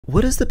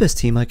What is the best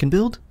team I can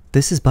build?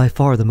 This is by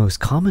far the most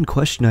common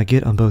question I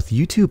get on both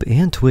YouTube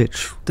and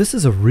Twitch. This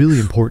is a really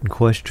important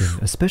question,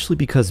 especially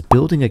because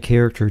building a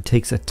character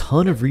takes a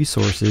ton of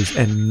resources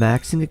and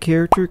maxing a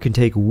character can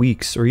take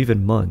weeks or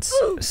even months.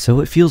 So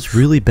it feels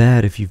really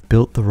bad if you've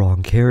built the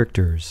wrong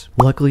characters.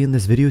 Luckily in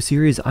this video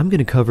series, I'm going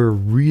to cover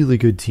really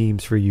good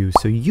teams for you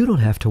so you don't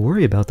have to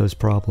worry about those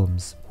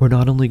problems. We're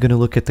not only going to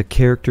look at the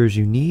characters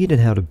you need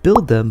and how to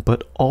build them,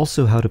 but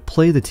also how to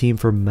play the team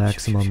for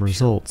maximum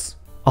results.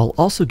 I'll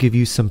also give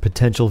you some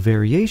potential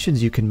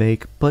variations you can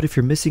make, but if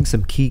you're missing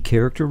some key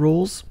character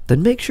roles,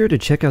 then make sure to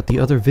check out the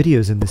other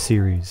videos in the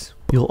series.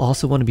 You'll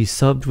also want to be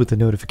subbed with the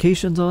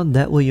notifications on,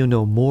 that way you'll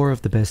know more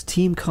of the best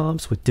team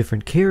comps with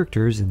different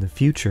characters in the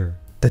future.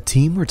 The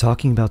team we're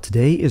talking about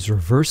today is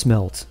Reverse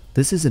Melt.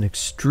 This is an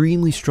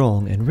extremely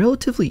strong and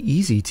relatively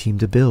easy team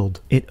to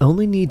build. It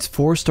only needs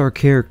 4-star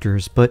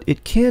characters, but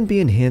it can be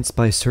enhanced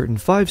by certain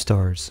 5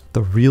 stars.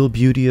 The real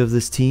beauty of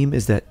this team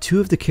is that 2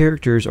 of the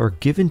characters are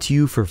given to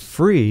you for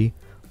free,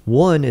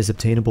 1 is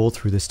obtainable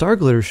through the Star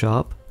Glitter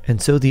shop,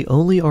 and so the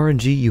only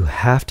RNG you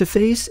have to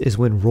face is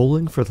when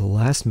rolling for the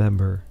last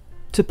member.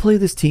 To play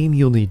this team,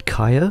 you'll need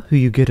Kaeya, who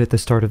you get at the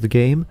start of the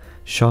game,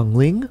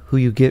 Xiangling, who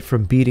you get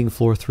from beating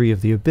floor 3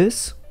 of the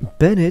Abyss,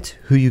 Bennett,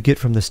 who you get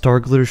from the Star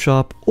Glitter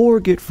shop or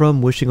get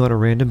from wishing on a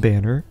random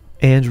banner,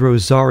 and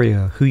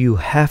Rosaria, who you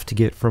have to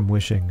get from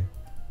wishing.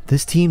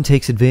 This team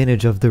takes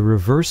advantage of the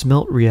reverse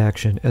melt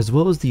reaction as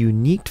well as the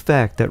unique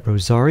fact that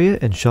Rosaria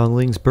and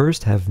Xiangling's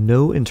burst have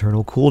no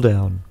internal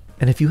cooldown.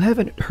 And if you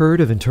haven't heard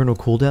of internal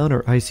cooldown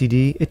or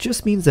ICD, it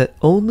just means that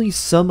only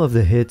some of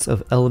the hits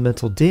of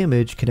elemental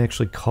damage can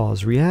actually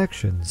cause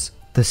reactions.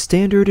 The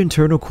standard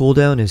internal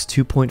cooldown is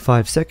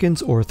 2.5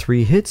 seconds or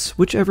 3 hits,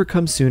 whichever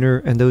comes sooner,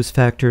 and those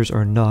factors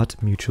are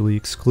not mutually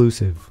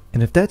exclusive.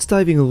 And if that's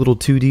diving a little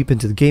too deep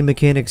into the game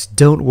mechanics,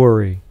 don't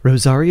worry.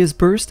 Rosaria's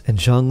burst and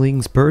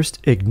Xiangling's burst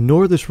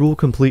ignore this rule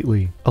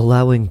completely,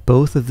 allowing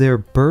both of their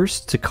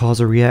bursts to cause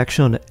a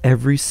reaction on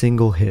every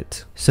single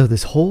hit. So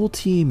this whole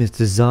team is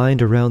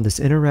designed around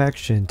this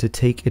interaction to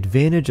take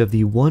advantage of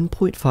the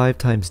 1.5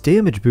 times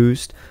damage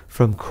boost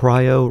from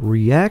Cryo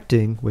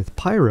reacting with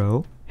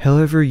Pyro.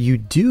 However, you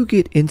do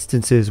get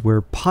instances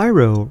where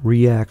Pyro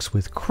reacts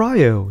with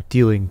Cryo,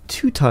 dealing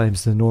 2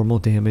 times the normal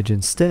damage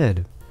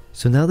instead.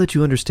 So now that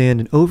you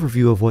understand an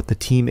overview of what the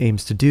team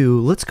aims to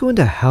do, let's go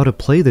into how to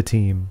play the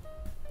team.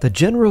 The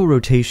general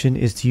rotation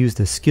is to use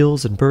the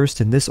skills and burst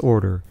in this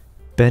order: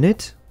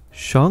 Bennett,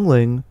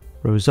 Xiangling,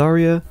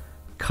 Rosaria,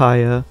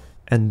 Kaeya,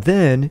 and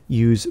then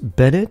use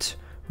Bennett,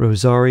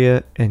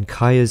 Rosaria, and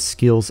Kaeya's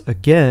skills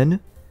again,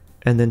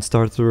 and then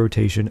start the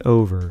rotation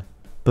over.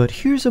 But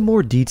here's a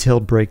more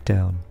detailed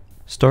breakdown.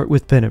 Start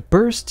with Bennett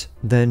burst,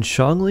 then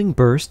Xiangling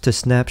burst to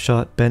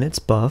snapshot Bennett's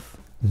buff,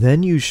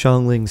 then use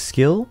Xiangling's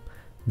skill,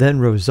 then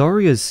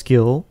Rosaria's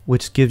skill,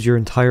 which gives your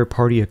entire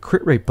party a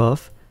crit rate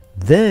buff,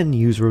 then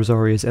use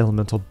Rosaria's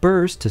elemental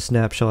burst to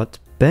snapshot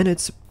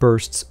Bennett's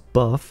burst's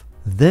buff,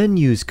 then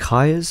use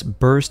Kaeya's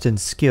burst and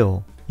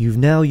skill. You've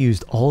now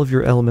used all of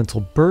your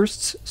elemental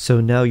bursts, so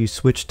now you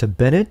switch to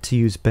Bennett to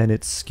use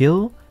Bennett's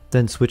skill,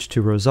 then switch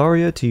to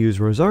Rosaria to use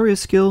Rosaria's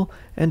skill,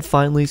 and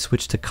finally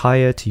switch to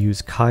Kaeya to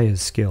use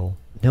Kaeya's skill.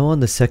 Now on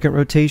the second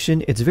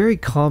rotation, it's very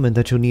common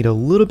that you'll need a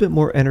little bit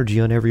more energy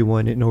on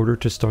everyone in order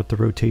to start the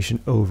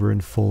rotation over in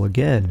full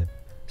again.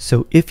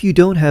 So if you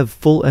don't have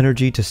full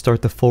energy to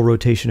start the full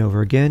rotation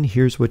over again,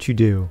 here's what you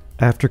do.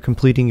 After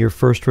completing your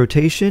first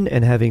rotation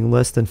and having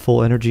less than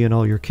full energy on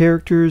all your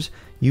characters,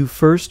 you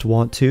first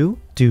want to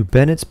do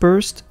Bennett's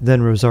burst,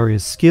 then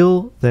Rosaria's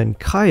skill, then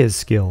Kaeya's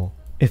skill.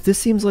 If this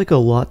seems like a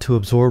lot to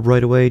absorb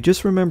right away,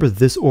 just remember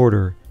this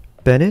order: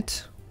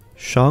 Bennett,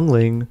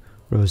 Xiangling,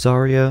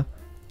 Rosaria,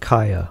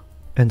 Kaeya.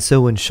 And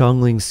so when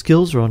Xiangling's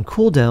skills are on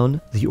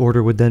cooldown, the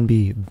order would then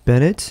be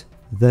Bennett,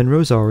 then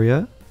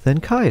Rosaria, then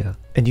Kaeya.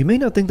 And you may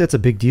not think that's a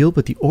big deal,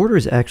 but the order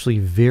is actually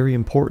very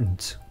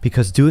important,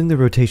 because doing the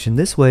rotation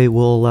this way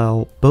will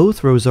allow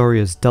both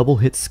Rosaria's double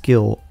hit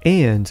skill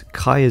and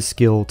Kaeya's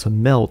skill to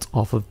melt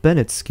off of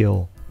Bennett's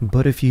skill.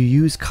 But if you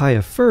use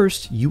Kaeya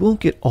first, you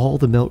won't get all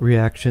the melt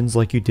reactions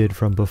like you did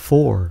from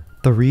before.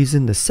 The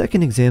reason the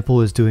second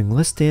example is doing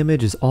less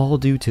damage is all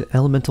due to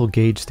elemental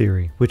gauge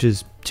theory, which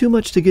is too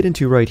much to get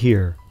into right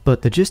here.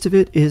 But the gist of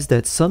it is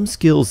that some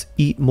skills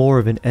eat more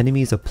of an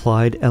enemy's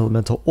applied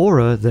elemental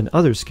aura than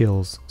other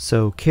skills,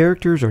 so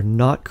characters are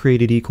not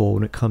created equal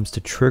when it comes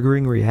to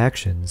triggering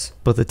reactions.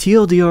 But the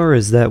TLDR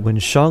is that when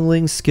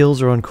Xiangling's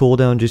skills are on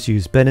cooldown, just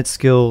use Bennett's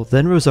skill,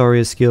 then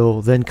Rosaria's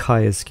skill, then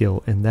Kaeya's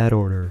skill in that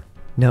order.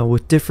 Now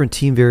with different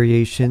team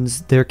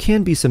variations, there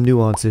can be some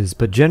nuances,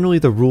 but generally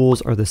the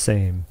rules are the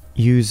same.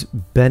 Use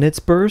Bennett's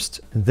burst,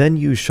 then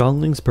use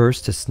Xiangling's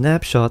burst to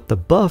snapshot the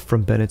buff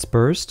from Bennett's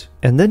burst,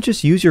 and then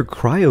just use your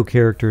Cryo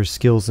character's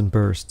skills and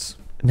bursts.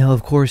 Now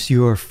of course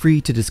you are free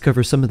to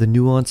discover some of the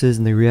nuances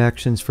and the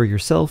reactions for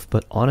yourself,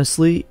 but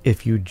honestly,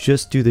 if you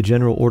just do the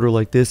general order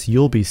like this,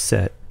 you'll be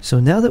set. So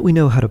now that we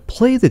know how to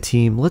play the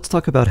team, let's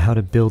talk about how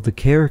to build the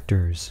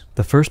characters.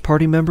 The first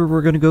party member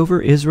we're going to go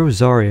over is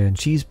Rosaria, and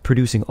she's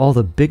producing all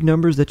the big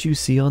numbers that you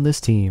see on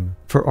this team.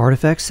 For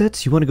artifact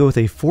sets, you want to go with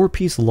a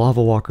 4-piece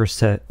Lava Walker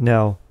set.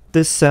 Now,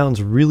 this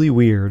sounds really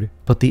weird,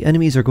 but the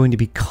enemies are going to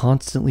be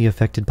constantly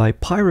affected by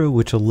Pyro,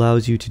 which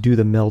allows you to do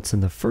the melts in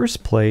the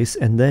first place,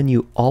 and then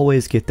you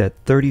always get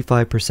that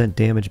 35%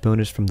 damage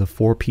bonus from the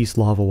 4-piece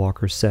Lava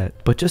Walker set.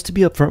 But just to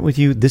be upfront with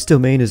you, this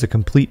domain is a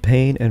complete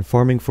pain, and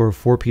farming for a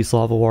 4-piece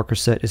Lava Walker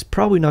set is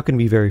probably not going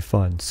to be very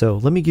fun, so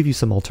let me give you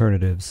some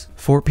alternatives.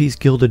 4-piece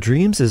Gilded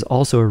Dreams is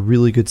also a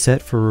really good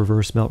set for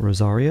Reverse Melt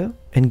Rosaria.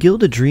 And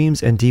Gilded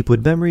Dreams and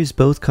Deepwood Memories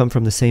both come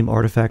from the same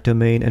artifact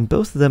domain, and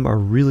both of them are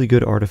really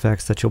good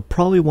artifacts that you'll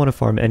probably want to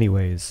farm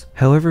anyways.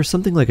 However,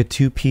 something like a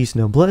 2-piece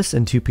Noblesse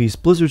and 2-piece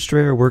Blizzard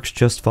Strayer works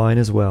just fine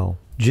as well.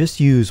 Just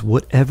use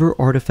whatever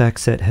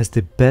artifact set has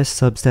the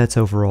best substats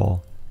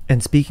overall.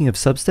 And speaking of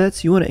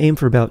substats, you want to aim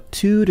for about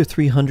 200 to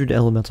 300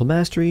 Elemental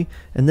Mastery,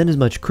 and then as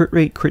much crit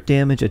rate, crit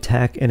damage,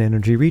 attack, and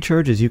energy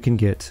recharge as you can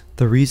get.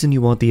 The reason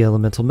you want the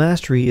Elemental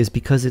Mastery is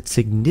because it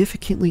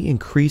significantly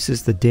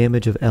increases the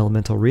damage of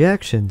elemental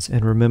reactions,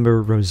 and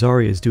remember,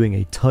 Rosaria is doing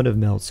a ton of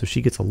melts, so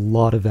she gets a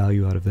lot of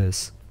value out of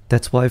this.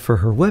 That's why for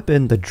her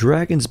weapon, the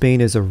Dragon's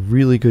Bane is a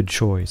really good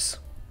choice.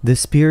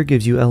 This spear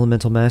gives you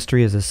Elemental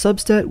Mastery as a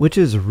substat, which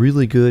is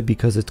really good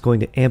because it's going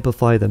to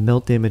amplify the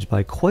melt damage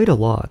by quite a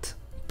lot.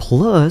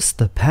 Plus,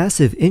 the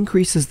passive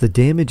increases the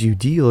damage you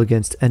deal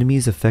against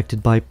enemies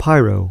affected by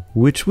Pyro,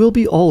 which will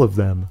be all of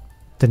them.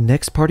 The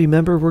next party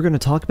member we're going to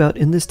talk about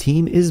in this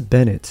team is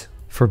Bennett.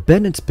 For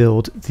Bennett's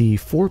build, the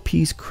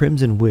 4-piece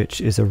Crimson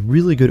Witch is a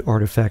really good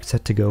artifact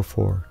set to go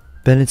for.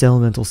 Bennett's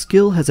elemental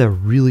skill has a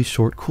really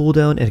short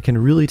cooldown and can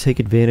really take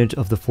advantage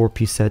of the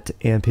 4-piece set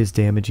to amp his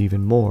damage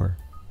even more.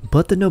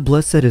 But the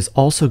Noblesse set is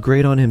also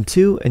great on him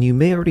too, and you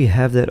may already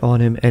have that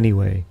on him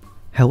anyway.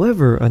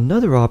 However,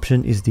 another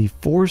option is the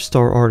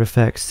 4-star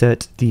artifact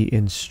set, the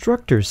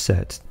Instructor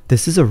set.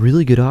 This is a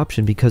really good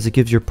option because it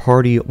gives your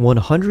party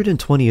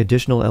 120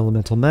 additional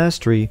Elemental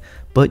Mastery,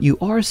 but you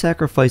are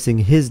sacrificing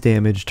his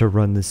damage to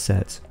run this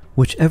set.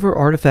 Whichever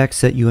artifact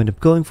set you end up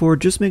going for,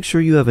 just make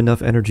sure you have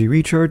enough energy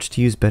recharge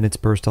to use Bennett's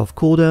burst off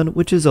cooldown,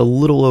 which is a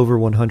little over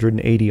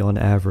 180 on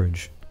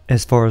average.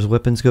 As far as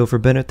weapons go for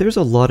Bennett, there's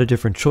a lot of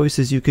different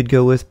choices you could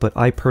go with, but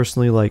I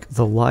personally like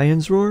the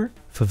Lion's Roar,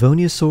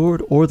 Favonia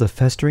Sword, or the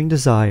Festering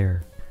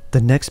Desire.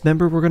 The next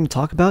member we're going to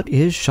talk about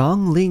is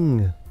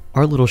Xiangling.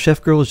 Our little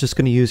chef girl is just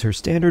going to use her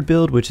standard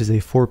build, which is a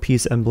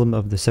 4-piece Emblem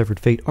of the Severed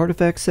Fate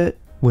artifact set,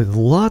 with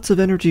lots of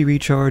energy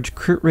recharge,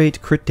 crit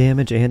rate, crit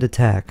damage, and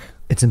attack.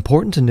 It's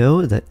important to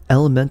know that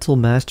Elemental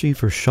Mastery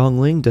for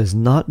Xiangling does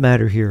not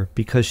matter here,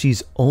 because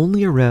she's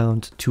only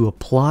around to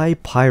apply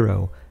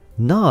Pyro,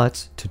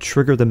 not to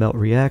trigger the melt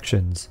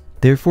reactions.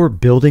 Therefore,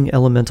 building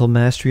Elemental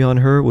Mastery on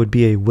her would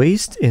be a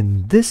waste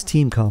in this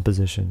team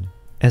composition.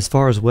 As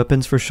far as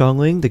weapons for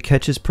Xiangling, the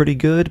catch is pretty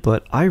good,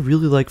 but I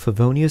really like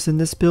Favonius in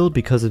this build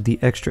because of the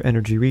extra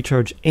energy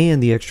recharge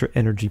and the extra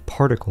energy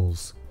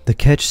particles. The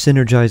catch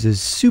synergizes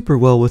super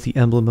well with the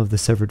Emblem of the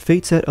Severed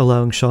Fate set,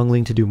 allowing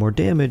Xiangling to do more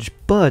damage,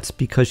 but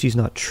because she's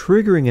not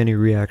triggering any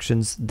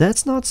reactions,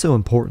 that's not so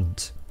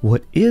important.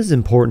 What is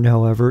important,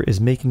 however, is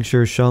making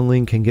sure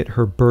Xiangling can get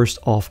her burst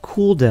off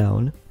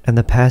cooldown, and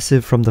the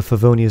passive from the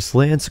Favonius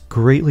Lance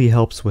greatly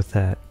helps with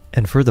that.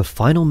 And for the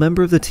final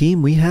member of the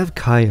team, we have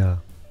Kaeya.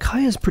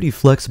 Kaeya is pretty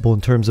flexible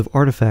in terms of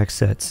artifact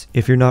sets.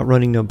 If you're not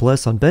running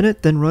Noblesse on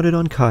Bennett, then run it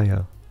on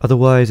Kaeya.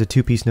 Otherwise, a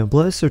 2-piece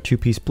Noblesse or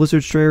 2-piece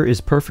Blizzard Strayer is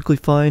perfectly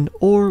fine,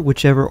 or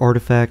whichever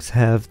artifacts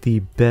have the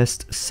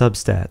best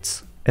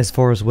substats. As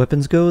far as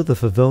weapons go, the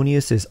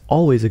Favonius is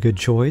always a good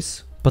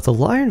choice, but the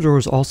Lion's Roar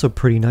is also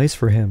pretty nice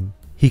for him.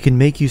 He can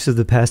make use of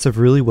the passive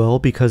really well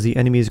because the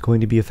enemy is going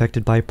to be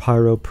affected by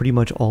Pyro pretty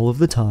much all of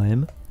the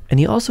time, and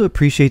he also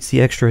appreciates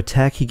the extra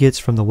attack he gets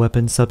from the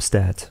weapon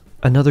substat.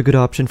 Another good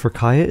option for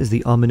Kaeya is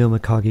the Amanoma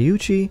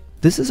Kageuchi.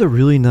 This is a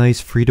really nice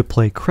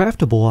free-to-play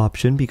craftable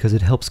option because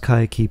it helps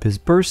Kaeya keep his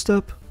burst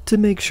up to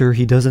make sure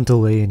he doesn't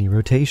delay any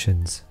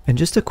rotations. And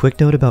just a quick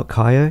note about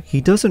Kaeya,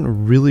 he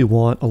doesn't really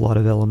want a lot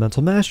of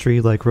Elemental Mastery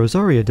like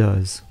Rosaria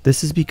does.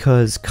 This is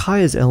because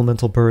Kaeya's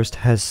Elemental Burst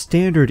has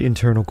standard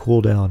internal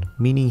cooldown,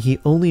 meaning he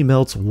only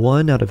melts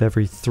 1 out of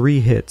every 3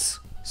 hits.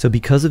 So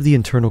because of the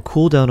internal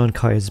cooldown on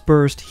Kaeya's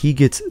burst, he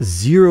gets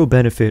 0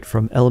 benefit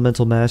from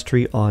Elemental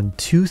Mastery on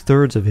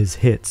 2/3 of his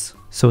hits.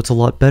 So it's a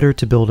lot better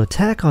to build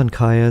attack on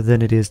Kaeya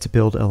than it is to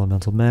build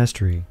Elemental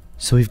Mastery.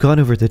 So we've gone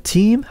over the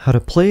team, how to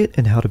play it,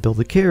 and how to build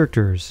the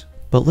characters.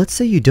 But let's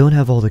say you don't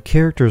have all the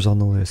characters on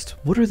the list.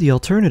 What are the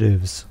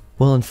alternatives?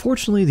 Well,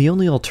 unfortunately, the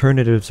only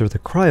alternatives are the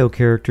cryo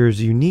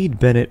characters. You need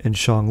Bennett and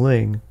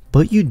Xiangling,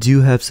 but you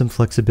do have some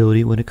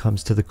flexibility when it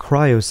comes to the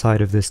cryo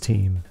side of this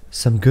team.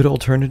 Some good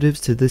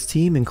alternatives to this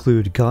team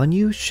include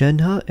Ganyu,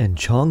 Shenhe, and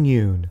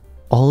Chongyun.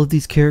 All of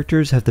these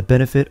characters have the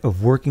benefit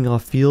of working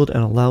off field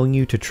and allowing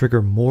you to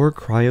trigger more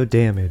cryo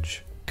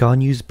damage.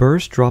 Ganyu's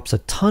burst drops a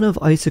ton of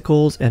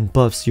icicles and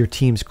buffs your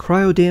team's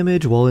cryo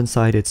damage while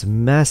inside its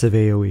massive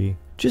AoE.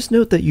 Just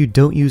note that you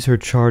don't use her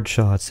charge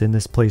shots in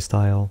this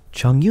playstyle.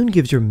 Chongyun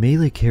gives your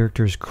melee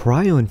characters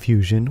cryo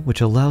infusion,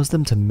 which allows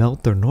them to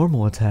melt their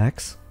normal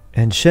attacks.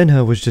 And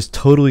Shenhe was just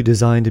totally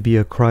designed to be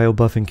a cryo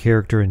buffing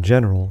character in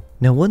general.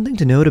 Now, one thing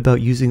to note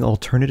about using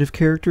alternative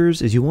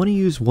characters is you want to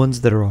use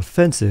ones that are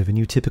offensive, and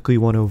you typically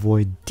want to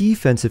avoid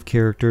defensive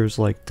characters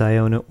like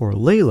Diona or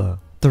Layla.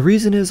 The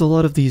reason is a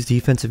lot of these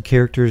defensive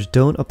characters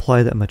don't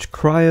apply that much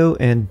cryo,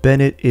 and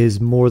Bennett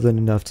is more than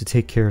enough to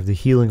take care of the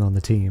healing on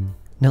the team.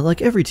 Now,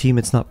 like every team,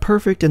 it's not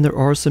perfect and there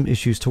are some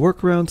issues to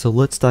work around, so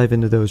let's dive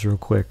into those real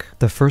quick.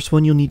 The first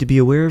one you'll need to be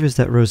aware of is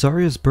that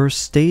Rosaria's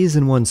burst stays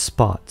in one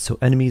spot, so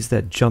enemies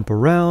that jump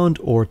around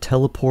or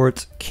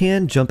teleport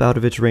can jump out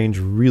of its range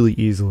really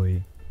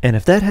easily. And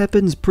if that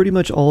happens, pretty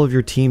much all of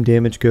your team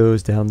damage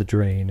goes down the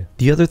drain.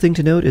 The other thing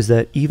to note is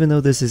that even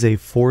though this is a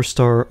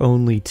 4-star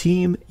only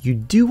team, you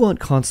do want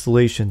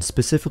Constellation,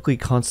 specifically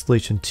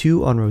Constellation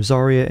 2 on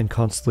Rosaria and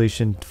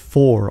Constellation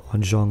 4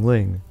 on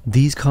Xiangling.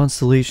 These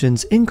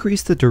constellations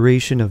increase the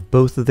duration of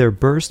both of their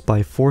bursts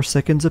by 4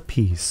 seconds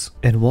apiece.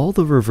 And while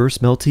the reverse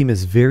melt team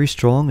is very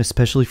strong,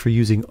 especially for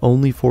using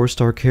only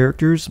 4-star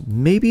characters,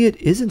 maybe it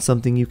isn't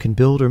something you can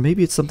build, or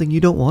maybe it's something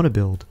you don't want to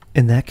build.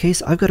 In that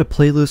case, I've got a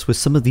playlist with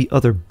some of the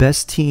other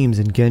best teams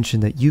in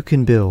Genshin that you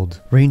can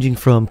build, ranging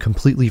from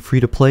completely free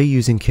to play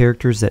using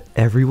characters that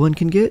everyone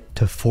can get,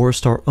 to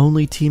 4-star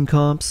only team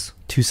comps,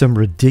 to some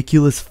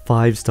ridiculous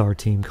 5-star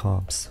team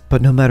comps.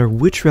 But no matter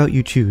which route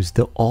you choose,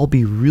 they'll all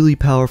be really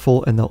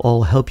powerful and they'll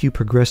all help you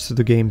progress through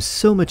the game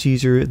so much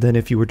easier than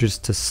if you were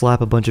just to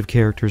slap a bunch of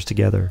characters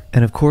together.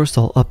 And of course,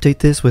 I'll update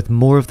this with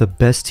more of the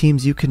best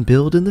teams you can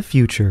build in the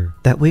future.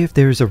 That way, if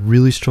there's a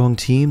really strong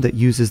team that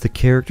uses the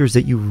characters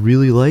that you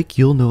really like,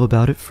 you'll know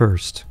about it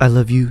first. I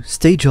love you,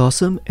 stay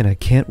jawsome, and I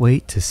can't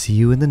wait to see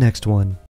you in the next one.